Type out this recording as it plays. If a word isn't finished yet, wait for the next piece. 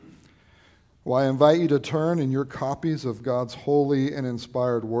Well, I invite you to turn in your copies of God's holy and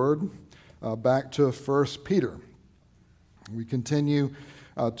inspired word back to 1 Peter. We continue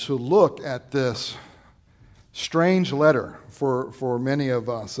to look at this strange letter for many of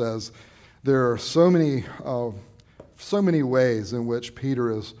us, as there are so many ways in which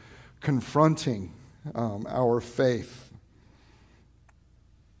Peter is confronting our faith.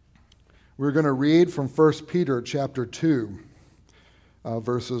 We're going to read from 1 Peter chapter 2,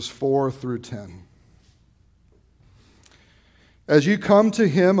 verses 4 through 10. As you come to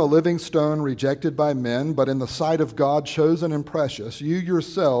him, a living stone rejected by men, but in the sight of God chosen and precious, you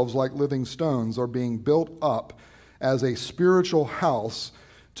yourselves, like living stones, are being built up as a spiritual house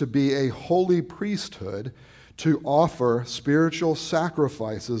to be a holy priesthood, to offer spiritual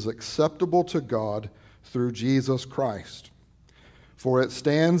sacrifices acceptable to God through Jesus Christ. For it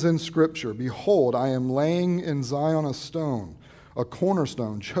stands in Scripture, "Behold, I am laying in Zion a stone, a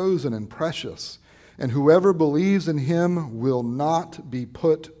cornerstone chosen and precious, and whoever believes in him will not be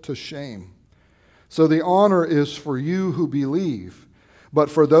put to shame. So the honor is for you who believe. But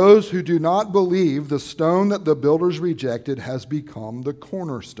for those who do not believe, the stone that the builders rejected has become the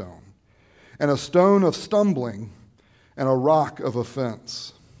cornerstone, and a stone of stumbling and a rock of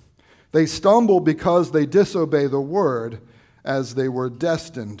offense. They stumble because they disobey the word, as they were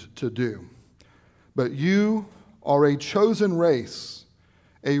destined to do. But you are a chosen race,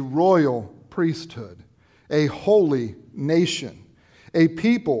 a royal priesthood, a holy nation, a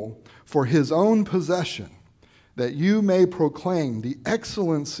people for his own possession, that you may proclaim the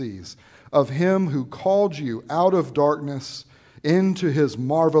excellencies of him who called you out of darkness into his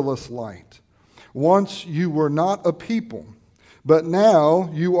marvelous light. Once you were not a people, but now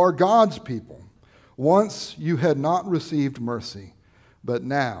you are God's people. Once you had not received mercy, but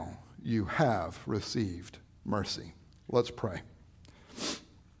now you have received mercy." Let's pray.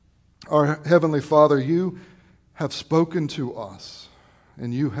 Our Heavenly Father, you have spoken to us,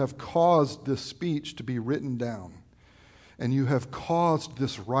 and you have caused this speech to be written down, and you have caused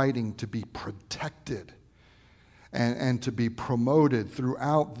this writing to be protected and to be promoted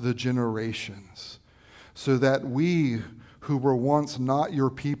throughout the generations, so that we who were once not your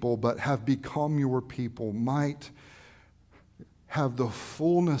people but have become your people might have the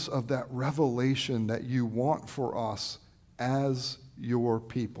fullness of that revelation that you want for us as your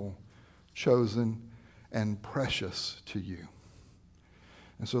people, chosen and precious to you.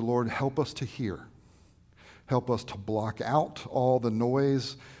 And so, Lord, help us to hear. Help us to block out all the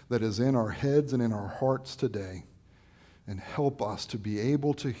noise that is in our heads and in our hearts today, and help us to be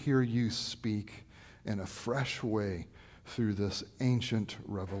able to hear you speak in a fresh way through this ancient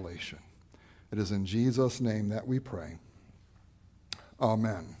revelation. It is in Jesus' name that we pray.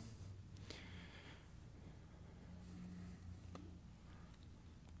 Amen.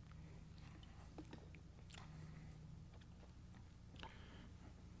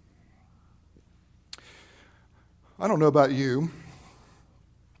 I don't know about you,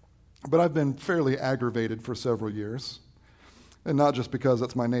 but I've been fairly aggravated for several years, and not just because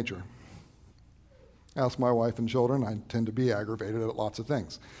that's my nature. Ask my wife and children, I tend to be aggravated at lots of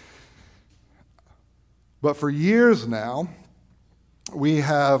things. But for years now, we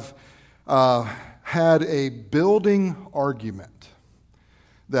have had a building argument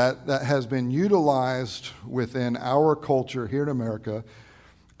that has been utilized within our culture here in America,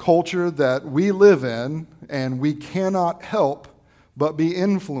 culture that we live in and we cannot help but be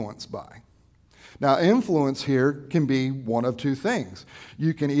influenced by. Now, influence here can be one of two things.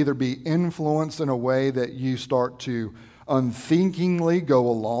 You can either be influenced in a way that you start to unthinkingly go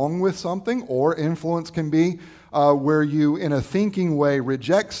along with something, or influence can be where you, in a thinking way,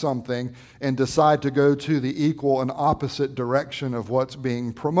 reject something and decide to go to the equal and opposite direction of what's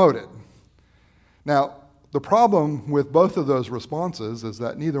being promoted. Now, the problem with both of those responses is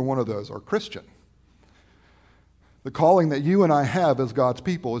that neither one of those are Christian. The calling that you and I have as God's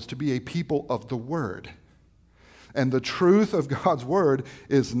people is to be a people of the Word. And the truth of God's Word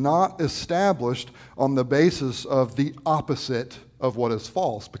is not established on the basis of the opposite of what is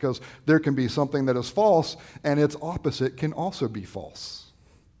false, because there can be something that is false and its opposite can also be false.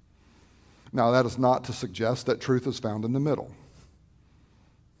 Now, that is not to suggest that truth is found in the middle.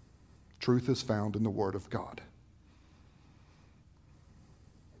 Truth is found in the Word of God.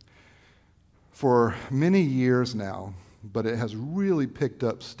 For many years now, but it has really picked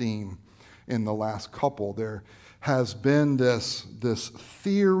up steam in the last couple, there has been this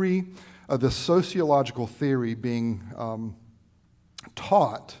theory, this sociological theory being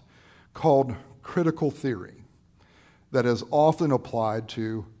taught called critical theory, that is often applied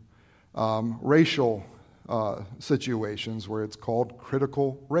to racial situations, where it's called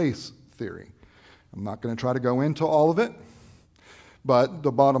critical race theory. I'm not going to try to go into all of it, but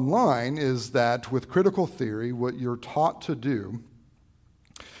the bottom line is that with critical theory, what you're taught to do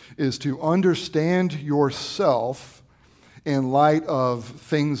is to understand yourself in light of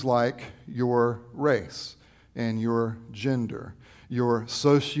things like your race and your gender, your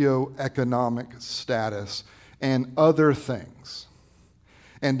socioeconomic status, and other things.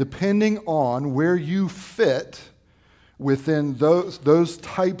 And depending on where you fit within those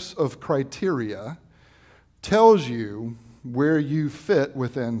types of criteria, tells you where you fit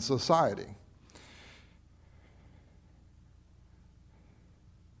within society.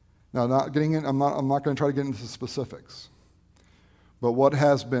 Now, I'm not going to try to get into specifics. But what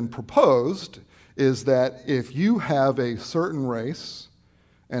has been proposed is that if you have a certain race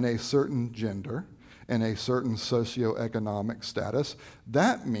and a certain gender and a certain socioeconomic status,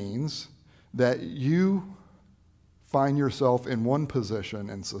 that means that you find yourself in one position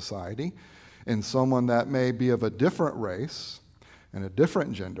in society, and someone that may be of a different race and a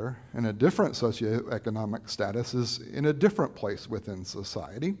different gender and a different socioeconomic status is in a different place within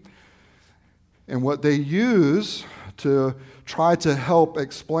society. And what they use to try to help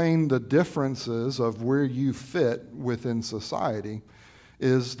explain the differences of where you fit within society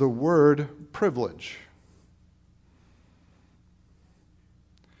is the word privilege.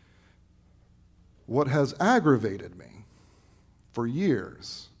 What has aggravated me for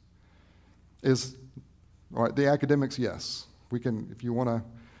years is, all right, the academics, yes. We can, if you want to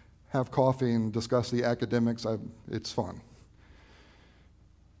have coffee and discuss the academics, it's fun.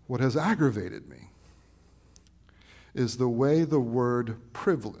 What has aggravated me is the way the word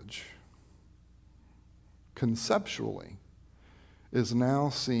privilege conceptually is now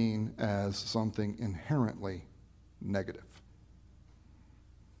seen as something inherently negative.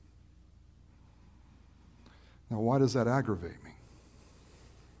 Now, why does that aggravate me?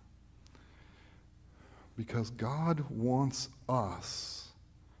 Because God wants us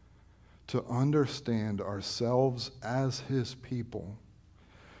to understand ourselves as His people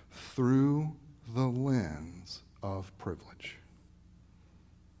through the lens of privilege.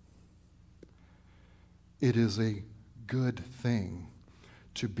 It is a good thing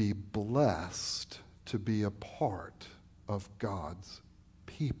to be blessed to be a part of God's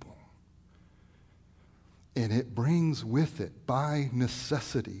people. And it brings with it, by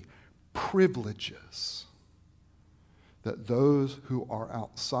necessity, privileges that those who are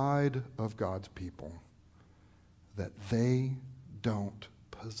outside of God's people, that they don't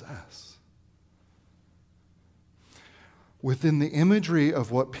possess. Within the imagery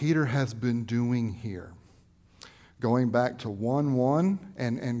of what Peter has been doing here, going back to 1:1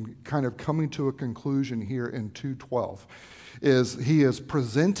 and kind of coming to a conclusion here in 2:12, is he is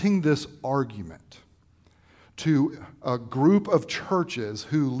presenting this argument to a group of churches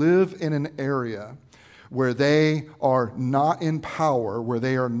who live in an area where they are not in power, where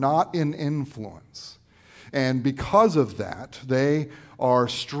they are not in influence. And because of that, they are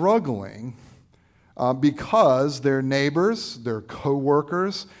struggling because their neighbors, their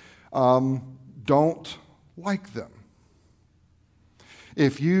co-workers, don't like them.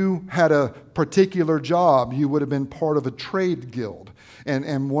 If you had a particular job, you would have been part of a trade guild.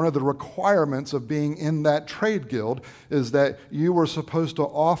 And one of the requirements of being in that trade guild is that you were supposed to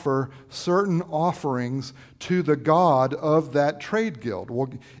offer certain offerings to the god of that trade guild. Well,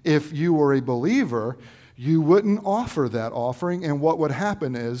 if you were a believer, you wouldn't offer that offering, and what would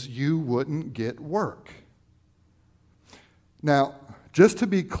happen is you wouldn't get work. Now, just to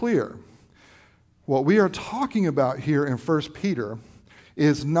be clear, what we are talking about here in 1 Peter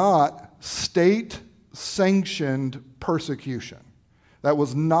is not state-sanctioned persecution. That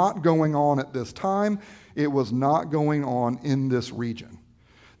was not going on at this time. It was not going on in this region.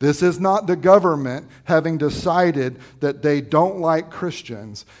 This is not the government having decided that they don't like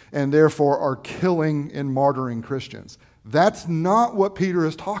Christians and therefore are killing and martyring Christians. That's not what Peter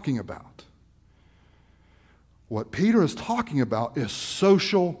is talking about. What Peter is talking about is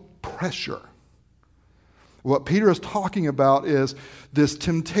social pressure. What Peter is talking about is this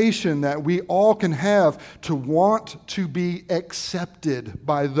temptation that we all can have to want to be accepted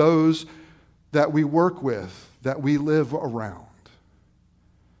by those that we work with, that we live around.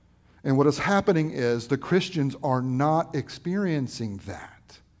 And what is happening is the Christians are not experiencing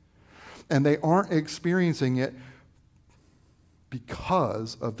that. And they aren't experiencing it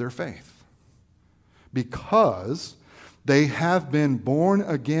because of their faith. Because they have been born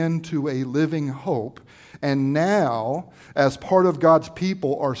again to a living hope, and now, as part of God's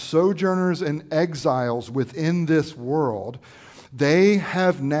people, are sojourners and exiles within this world. They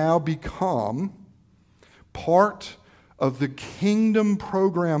have now become part of the kingdom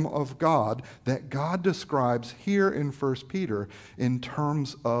program of God that God describes here in 1 Peter in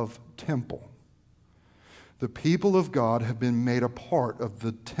terms of temple. The people of God have been made a part of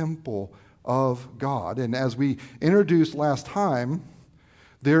the temple of God. And as we introduced last time,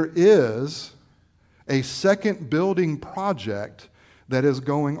 there is a second building project that is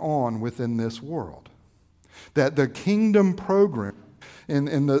going on within this world. That the kingdom program,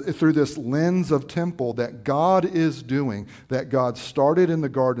 through this lens of temple that God is doing, that God started in the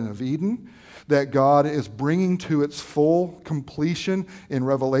Garden of Eden, that God is bringing to its full completion in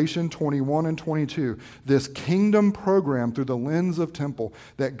Revelation 21 and 22. This kingdom program through the lens of temple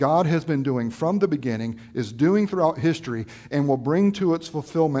that God has been doing from the beginning, is doing throughout history, and will bring to its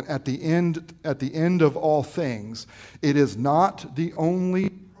fulfillment at the end of all things. It is not the only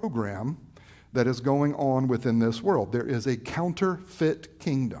program that is going on within this world. There is a counterfeit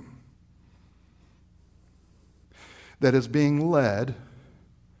kingdom that is being led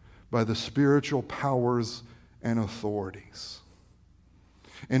by the spiritual powers and authorities.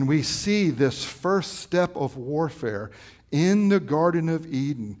 And we see this first step of warfare in the Garden of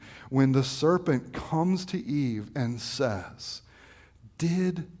Eden when the serpent comes to Eve and says,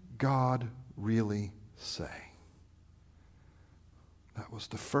 "Did God really say?" That was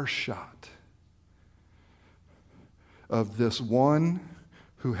the first shot of this one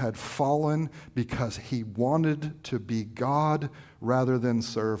who had fallen because he wanted to be God rather than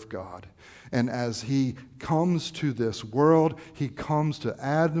serve God. And as he comes to this world, he comes to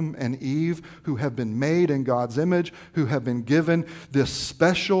Adam and Eve, who have been made in God's image, who have been given this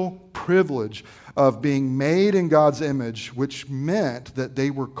special privilege of being made in God's image, which meant that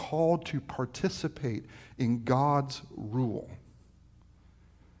they were called to participate in God's rule.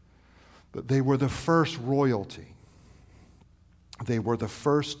 But they were the first royalty. They were the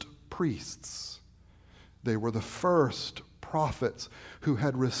first priests. They were the first prophets who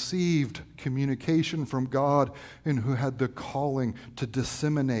had received communication from God and who had the calling to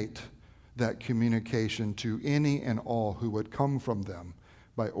disseminate that communication to any and all who would come from them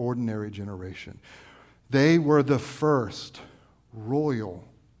by ordinary generation. They were the first royal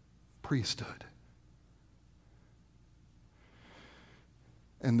priesthood.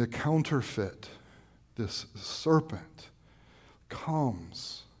 And the counterfeit, this serpent,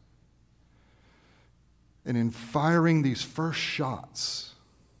 comes. And in firing these first shots,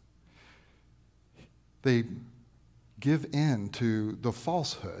 they give in to the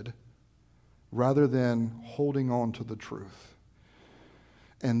falsehood rather than holding on to the truth.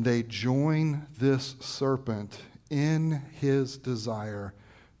 And they join this serpent in his desire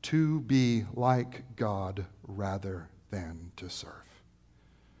to be like God rather than to serve.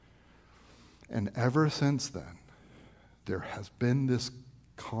 And ever since then, there has been this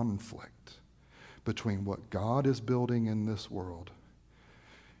conflict between what God is building in this world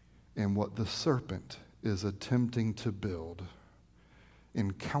and what the serpent is attempting to build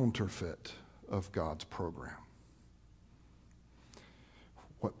in counterfeit of God's program.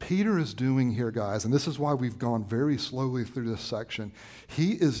 What Peter is doing here, guys, and this is why we've gone very slowly through this section,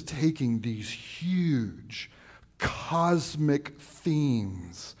 he is taking these huge cosmic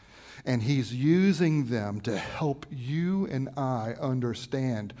themes and he's using them to help you and I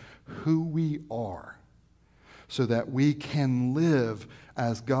understand who we are so that we can live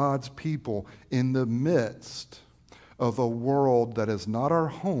as God's people in the midst of a world that is not our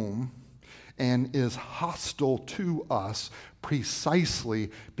home and is hostile to us precisely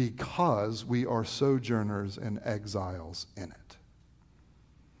because we are sojourners and exiles in it.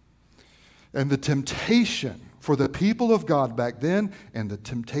 And the temptation for the people of God back then, and the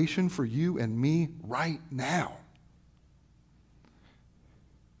temptation for you and me right now,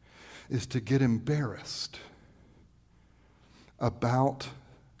 is to get embarrassed about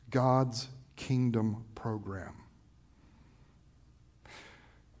God's kingdom program.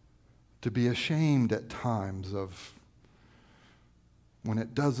 To be ashamed at times of when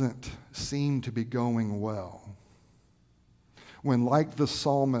it doesn't seem to be going well. When, like the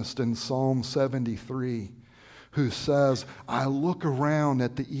psalmist in Psalm 73, who says, I look around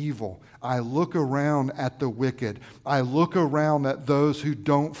at the evil. I look around at the wicked. I look around at those who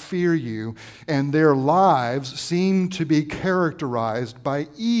don't fear you, and their lives seem to be characterized by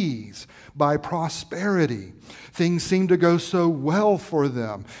ease, by prosperity. Things seem to go so well for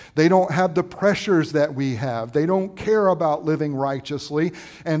them. They don't have the pressures that we have. They don't care about living righteously,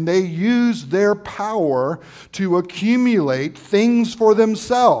 and they use their power to accumulate things for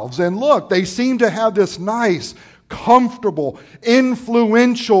themselves. And look, they seem to have this nice, comfortable,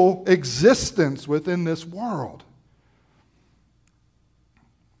 influential existence within this world.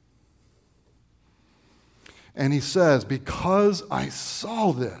 And he says, because I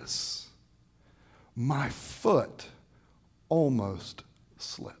saw this, my foot almost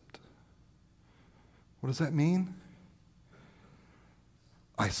slipped. What does that mean?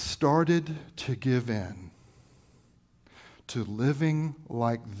 I started to give in to living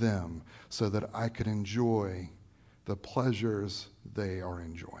like them so that I could enjoy the pleasures they are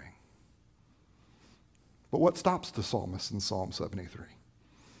enjoying. But what stops the psalmist in Psalm 73?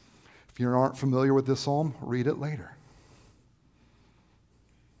 If you aren't familiar with this psalm, read it later.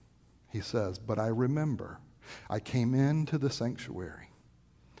 He says, but I remember I came into the sanctuary,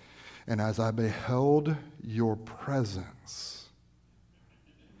 and as I beheld your presence,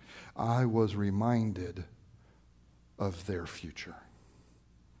 I was reminded of their future.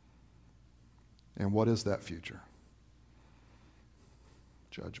 And what is that future?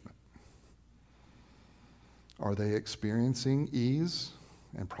 Judgment. Are they experiencing ease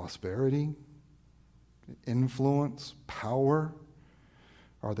and prosperity, influence, power?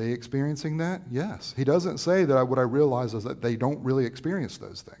 Are they experiencing that? Yes. He doesn't say that what I realize is that they don't really experience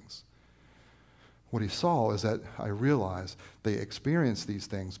those things. What he saw is that I realize they experience these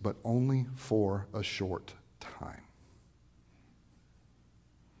things, but only for a short time.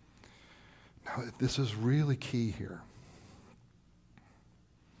 Now, this is really key here.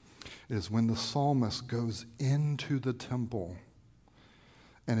 It is when the psalmist goes into the temple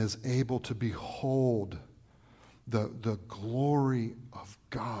and is able to behold the glory of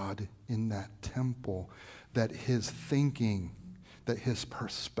God in that temple, that his thinking, that his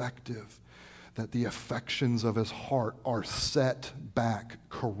perspective, that the affections of his heart are set back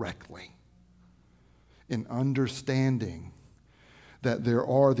correctly in understanding that there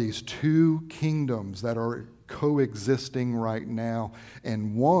are these two kingdoms that are coexisting right now,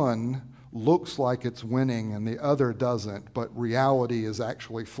 and one looks like it's winning and the other doesn't, but reality is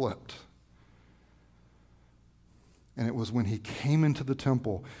actually flipped. And it was when he came into the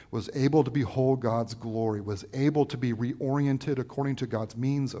temple, was able to behold God's glory, was able to be reoriented according to God's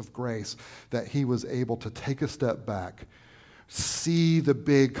means of grace, that he was able to take a step back, see the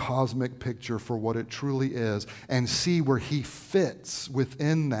big cosmic picture for what it truly is, and see where he fits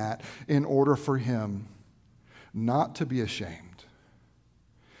within that in order for him not to be ashamed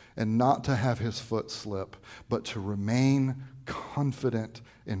and not to have his foot slip, but to remain confident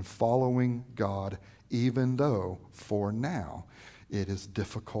in following God, even though for now it is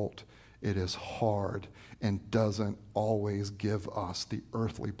difficult, it is hard, and doesn't always give us the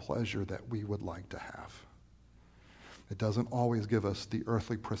earthly pleasure that we would like to have. It doesn't always give us the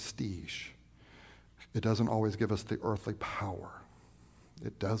earthly prestige. It doesn't always give us the earthly power.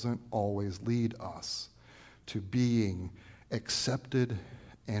 It doesn't always lead us to being accepted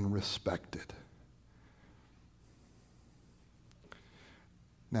and respected.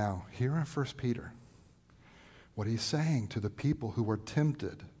 Now, here in 1 Peter, what he's saying to the people who were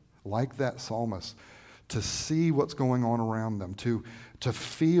tempted, like that psalmist, to see what's going on around them, to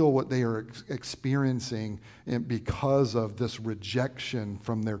feel what they are experiencing because of this rejection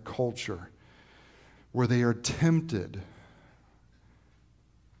from their culture, where they are tempted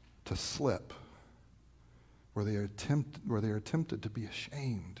to slip, where they are tempted to be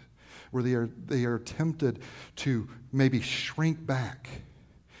ashamed, where they are tempted to maybe shrink back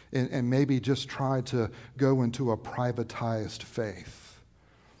and maybe just try to go into a privatized faith.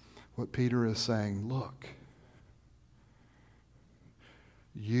 What Peter is saying, look,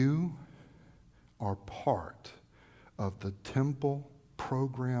 you are part of the temple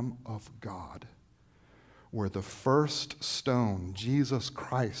program of God, where the first stone, Jesus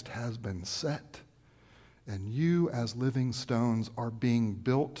Christ, has been set, and you as living stones are being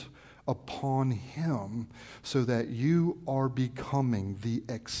built upon him so that you are becoming the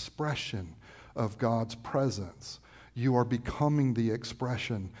expression of God's presence. You are becoming the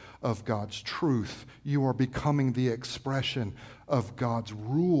expression of God's truth. You are becoming the expression of God's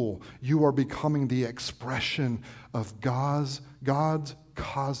rule. You are becoming the expression of God's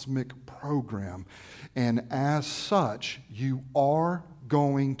cosmic program. And as such, you are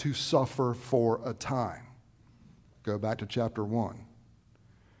going to suffer for a time. Go back to chapter 1.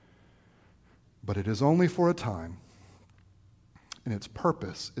 But it is only for a time, and its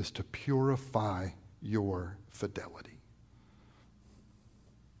purpose is to purify your fidelity.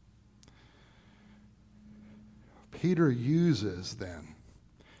 Peter uses then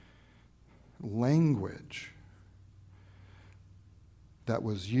language that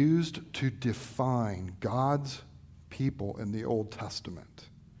was used to define God's people in the Old Testament.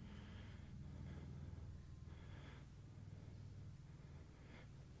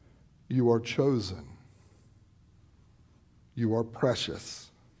 You are chosen. You are precious.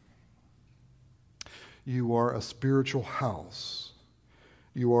 You are a spiritual house.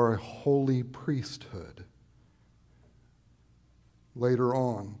 You are a holy priesthood. Later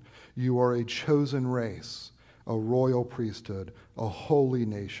on, you are a chosen race, a royal priesthood, a holy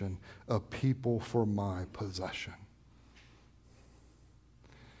nation, a people for my possession.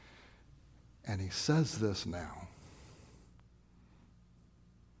 And he says this now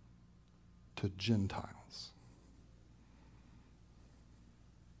to Gentiles.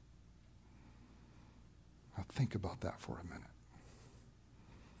 Now think about that for a minute.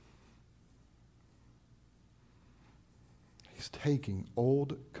 He's taking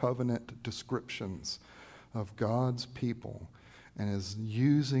old covenant descriptions of God's people and is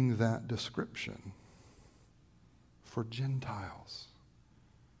using that description for Gentiles,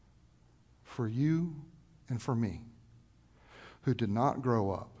 for you and for me, who did not grow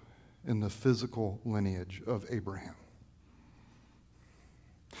up in the physical lineage of Abraham.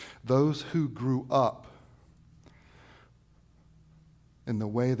 Those who grew up in the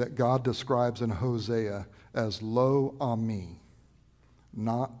way that God describes in Hosea as lo ami,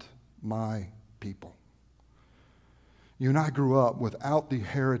 not my people. You and I grew up without the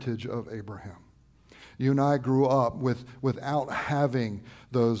heritage of Abraham. You and I grew up without having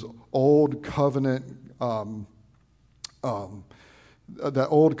those old covenant, that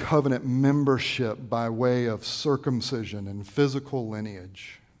old covenant membership by way of circumcision and physical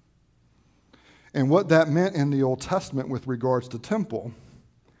lineage. And what that meant in the Old Testament with regards to temple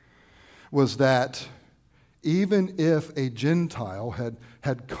was that even if a Gentile had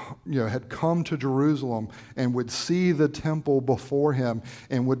come to Jerusalem and would see the temple before him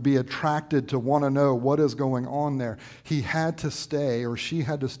and would be attracted to want to know what is going on there, he had to stay, or she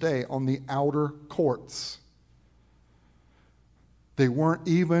had to stay, on the outer courts. They weren't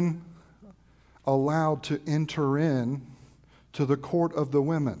even allowed to enter in to the court of the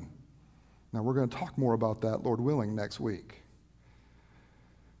women. Now, we're going to talk more about that, Lord willing, next week.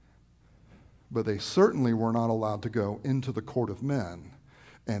 But they certainly were not allowed to go into the court of men,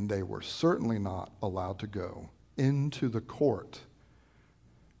 and they were certainly not allowed to go into the court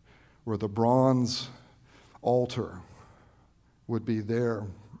where the bronze altar would be there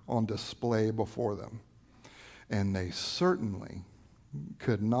on display before them. And they certainly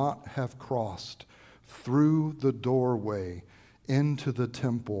could not have crossed through the doorway into the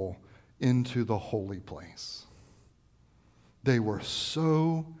temple, into the holy place. They were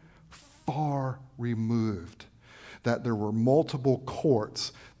so far removed that there were multiple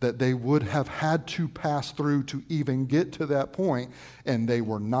courts that they would have had to pass through to even get to that point, and they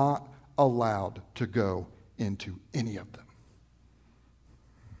were not allowed to go into any of them.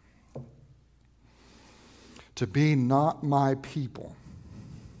 To be not my people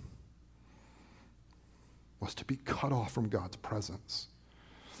was to be cut off from God's presence.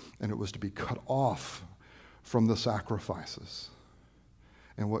 And it was to be cut off from the sacrifices.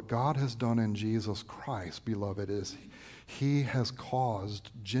 And what God has done in Jesus Christ, beloved, is he has caused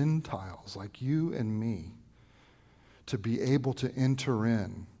Gentiles like you and me to be able to enter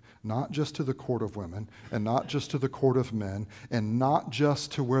in, not just to the court of women, and not just to the court of men, and not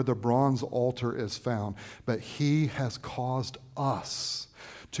just to where the bronze altar is found, but he has caused us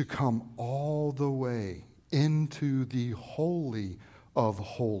to come all the way into the Holy of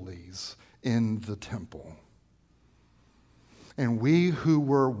Holies in the temple. And we who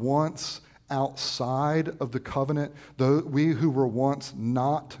were once outside of the covenant, we who were once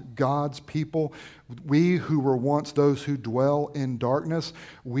not God's people, we who were once those who dwell in darkness,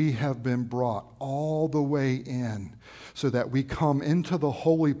 we have been brought all the way in so that we come into the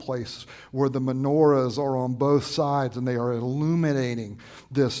holy place where the menorahs are on both sides and they are illuminating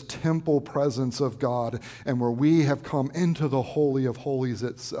this temple presence of God, and where we have come into the Holy of Holies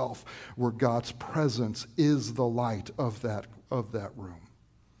itself, where God's presence is the light of that room.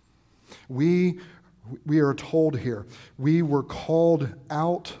 We are told here, we were called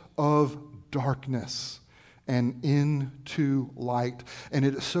out of darkness and into light. And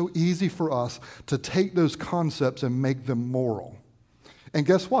it is so easy for us to take those concepts and make them moral. And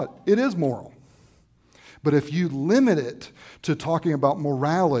guess what? It is moral. But if you limit it to talking about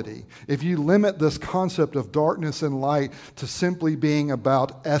morality, if you limit this concept of darkness and light to simply being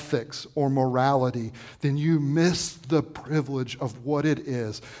about ethics or morality, then you miss the privilege of what it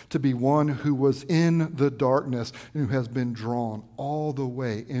is to be one who was in the darkness and who has been drawn all the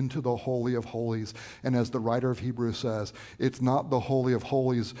way into the Holy of Holies. And as the writer of Hebrews says, it's not the Holy of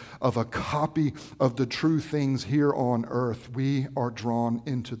Holies of a copy of the true things here on earth. We are drawn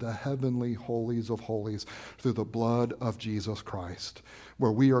into the heavenly holies of holies through the blood of Jesus Christ,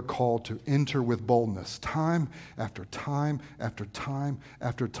 where we are called to enter with boldness time after time after time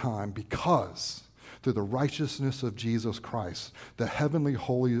after time, because through the righteousness of Jesus Christ. The heavenly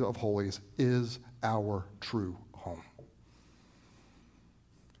Holy of Holies is our true home.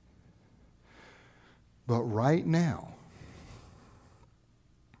 But right now,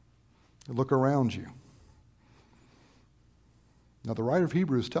 look around you. Now, the writer of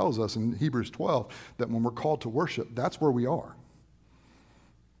Hebrews tells us in Hebrews 12 that when we're called to worship, that's where we are.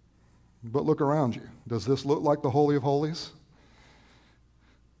 But look around you. Does this look like the Holy of Holies?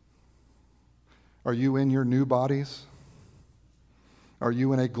 Are you in your new bodies? Are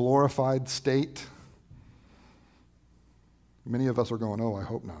you in a glorified state? Many of us are going, oh, I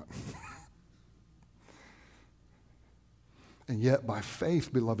hope not. And yet, by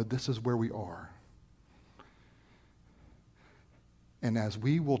faith, beloved, this is where we are. And as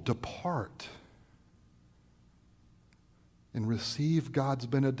we will depart and receive God's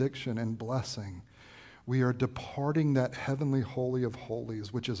benediction and blessing, we are departing that heavenly Holy of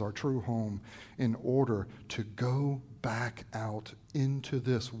Holies, which is our true home, in order to go back out into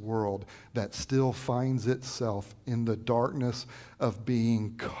this world that still finds itself in the darkness of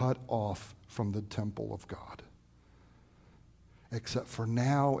being cut off from the temple of God. Except for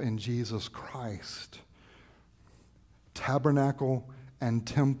now in Jesus Christ, tabernacle and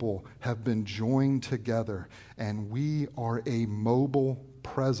temple have been joined together, and we are a mobile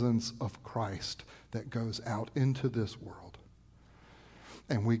presence of Christ that goes out into this world.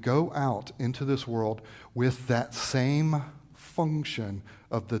 And we go out into this world with that same function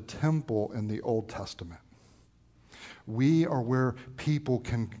of the temple in the Old Testament. We are where people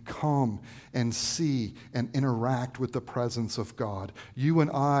can come and see and interact with the presence of God. You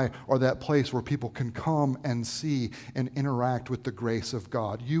and I are that place where people can come and see and interact with the grace of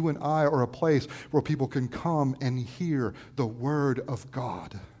God. You and I are a place where people can come and hear the word of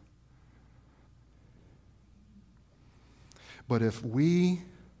God. But if we,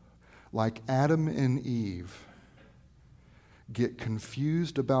 like Adam and Eve, get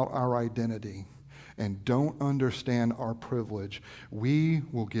confused about our identity and don't understand our privilege, we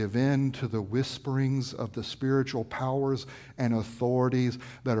will give in to the whisperings of the spiritual powers and authorities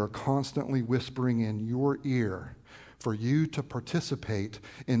that are constantly whispering in your ear for you to participate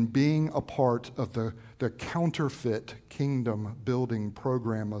in being a part of the counterfeit kingdom building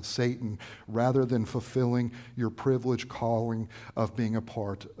program of Satan, rather than fulfilling your privileged calling of being a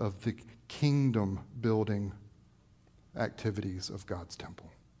part of the kingdom building activities of God's temple.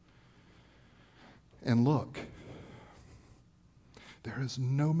 And look, there is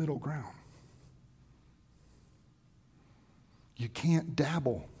no middle ground. You can't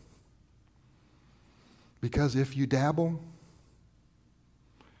dabble. Because if you dabble,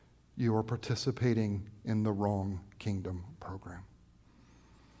 you are participating in the wrong kingdom program.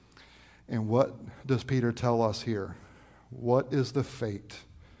 And what does Peter tell us here? What is the fate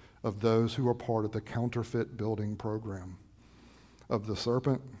of those who are part of the counterfeit building program of the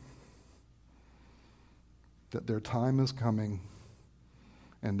serpent? That their time is coming,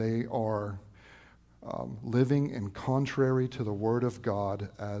 and they are living in contrary to the word of God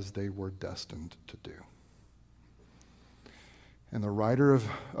as they were destined to do. And the writer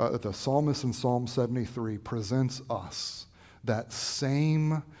of the psalmist in Psalm 73 presents us that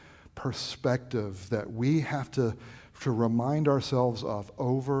same perspective that we have to remind ourselves of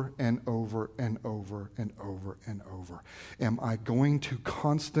over and over and over and over and over. Am I going to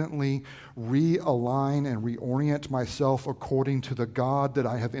constantly realign and reorient myself according to the God that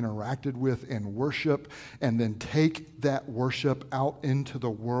I have interacted with in worship, and then take that worship out into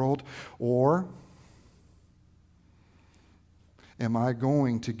the world? Or am I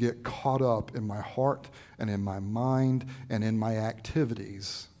going to get caught up in my heart and in my mind and in my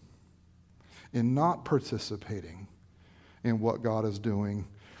activities in not participating in what God is doing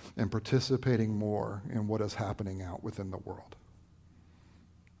and participating more in what is happening out within the world?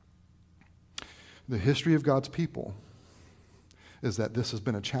 The history of God's people is that this has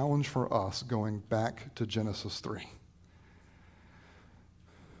been a challenge for us going back to Genesis 3.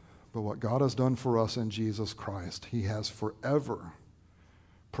 But what God has done for us in Jesus Christ, he has forever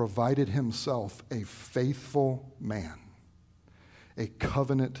provided himself a faithful man, a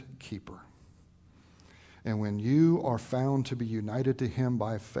covenant keeper. And when you are found to be united to him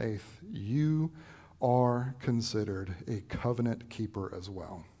by faith, you are considered a covenant keeper as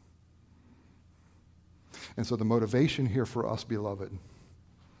well. And so the motivation here for us, beloved,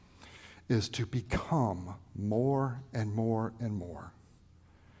 is to become more and more and more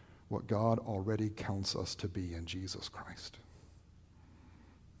what God already counts us to be in Jesus Christ.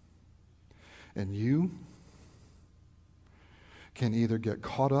 And you can either get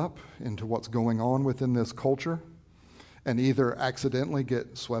caught up into what's going on within this culture and either accidentally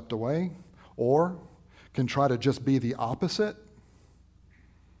get swept away, or can try to just be the opposite.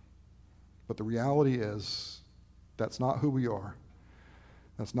 But the reality is, that's not who we are.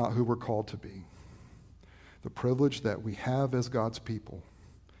 That's not who we're called to be. The privilege that we have as God's people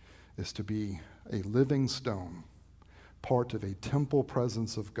is to be a living stone, part of a temple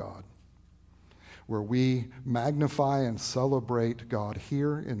presence of God, where we magnify and celebrate God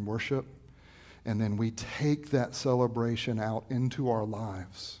here in worship, and then we take that celebration out into our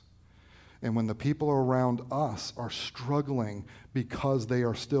lives. And when the people around us are struggling because they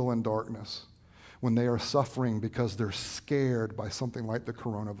are still in darkness, when they are suffering because they're scared by something like the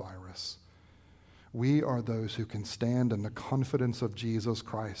coronavirus, we are those who can stand in the confidence of Jesus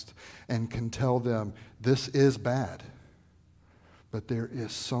Christ and can tell them, this is bad, but there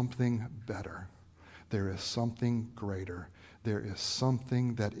is something better. There is something greater. There is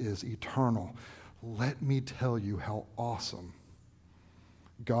something that is eternal. Let me tell you how awesome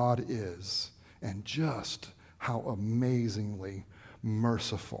God is, and just how amazingly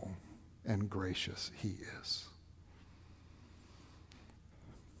merciful and gracious he is.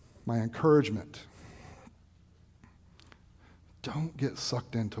 My encouragement: don't get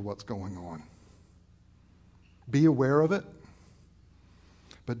sucked into what's going on. Be aware of it,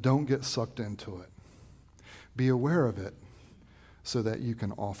 but don't get sucked into it. Be aware of it so that you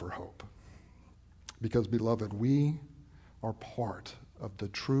can offer hope. Because, beloved, we are part of the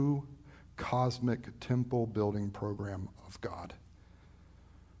true cosmic temple building program of God.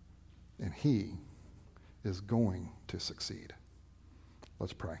 And he is going to succeed.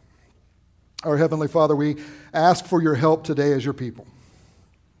 Let's pray. Our Heavenly Father, we ask for your help today as your people.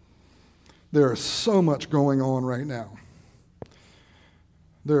 There is so much going on right now.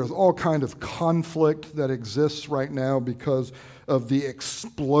 There is all kind of conflict that exists right now because of the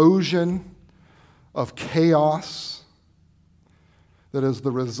explosion of chaos that is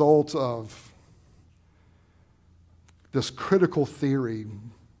the result of this critical theory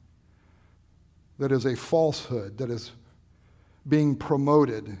that is a falsehood, that is being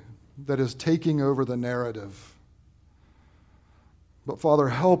promoted, that is taking over the narrative. But Father,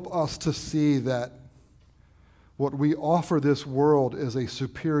 help us to see that what we offer this world is a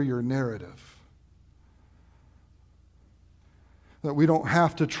superior narrative. That we don't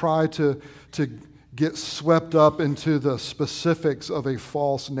have to try to get swept up into the specifics of a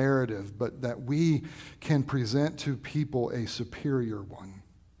false narrative, but that we can present to people a superior one.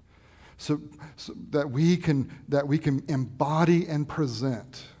 So that we can embody and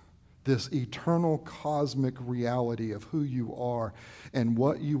present this eternal cosmic reality of who you are and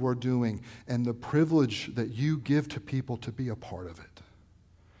what you are doing and the privilege that you give to people to be a part of it.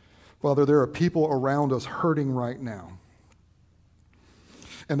 Father, there are people around us hurting right now.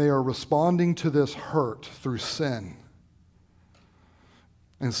 And they are responding to this hurt through sin.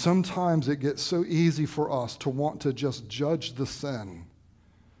 And sometimes it gets so easy for us to want to just judge the sin.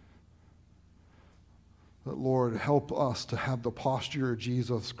 But Lord, help us to have the posture of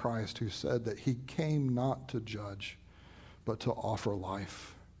Jesus Christ, who said that he came not to judge, but to offer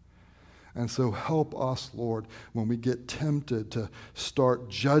life. And so help us, Lord, when we get tempted to start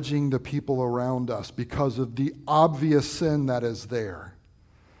judging the people around us because of the obvious sin that is there,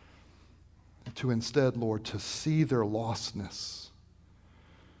 to instead, Lord, to see their lostness,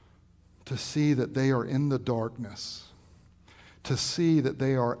 to see that they are in the darkness, to see that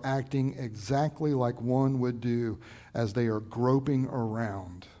they are acting exactly like one would do as they are groping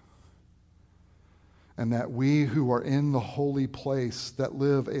around. And that we who are in the holy place, that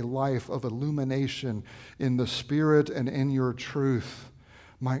live a life of illumination in the Spirit and in your truth,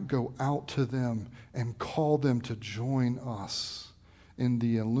 might go out to them and call them to join us in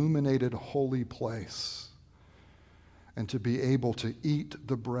the illuminated holy place, and to be able to eat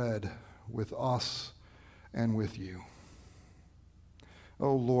the bread with us and with you.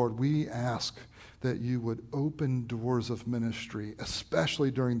 Oh Lord, we ask that you would open doors of ministry, especially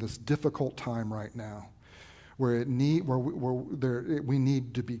during this difficult time right now, where we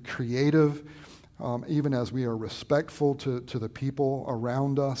need to be creative, even as we are respectful to the people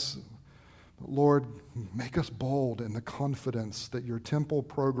around us. Lord, make us bold in the confidence that your temple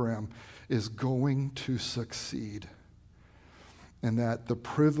program is going to succeed, and that the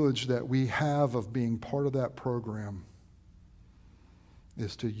privilege that we have of being part of that program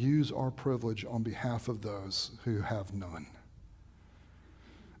is to use our privilege on behalf of those who have none.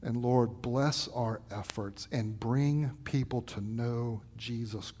 And Lord, bless our efforts and bring people to know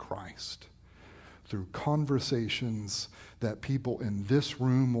Jesus Christ through conversations that people in this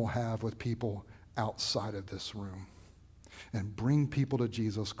room will have with people outside of this room. And bring people to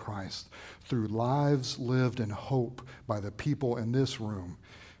Jesus Christ through lives lived in hope by the people in this room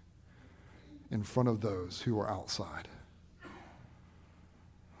in front of those who are outside.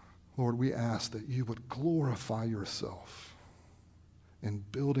 Lord, we ask that you would glorify yourself in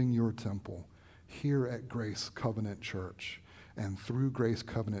building your temple here at Grace Covenant Church and through Grace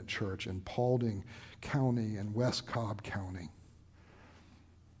Covenant Church in Paulding County and West Cobb County.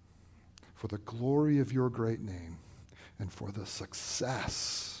 For the glory of your great name and for the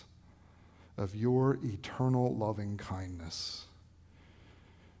success of your eternal loving kindness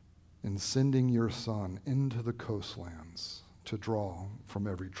in sending your Son into the coastlands to draw from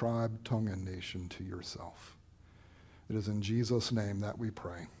every tribe, tongue, and nation to yourself. It is in Jesus' name that we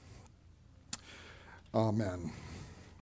pray. Amen.